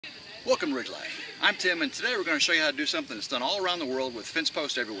Welcome to RidgeLife. I'm Tim, and today we're going to show you how to do something that's done all around the world with fence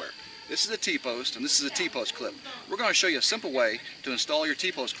posts everywhere. This is a T-post, and this is a T-post clip. We're going to show you a simple way to install your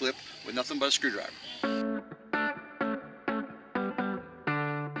T-post clip with nothing but a screwdriver.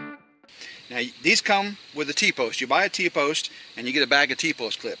 Now, these come with a T-post. You buy a T-post, and you get a bag of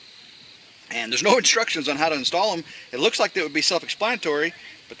T-post clip. And there's no instructions on how to install them. It looks like they would be self-explanatory,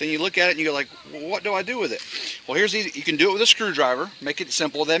 but then you look at it and you go like, well, what do I do with it? Well, here's easy. You can do it with a screwdriver. Make it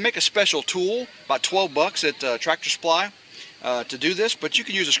simple. They make a special tool, about 12 bucks at Tractor Supply, to do this. But you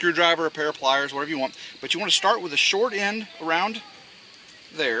can use a screwdriver, a pair of pliers, whatever you want. But you want to start with the short end around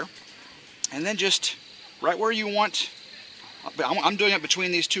there, and then just right where you want. I'm doing it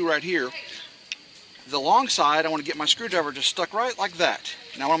between these two right here. The long side, I want to get my screwdriver just stuck right like that.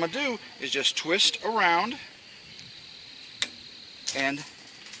 Now what I'm going to do is just twist around, and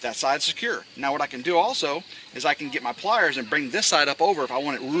that side's secure. Now what I can do also is I can get my pliers and bring this side up over if I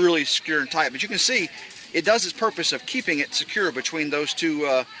want it really secure and tight. But you can see it does its purpose of keeping it secure between those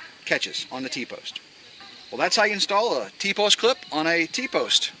two catches on the T-post. Well, that's how you install a T-post clip on a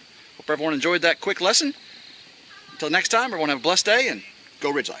T-post. Hope everyone enjoyed that quick lesson. Until next time, everyone have a blessed day and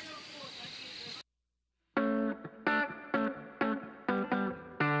go RidgeLife.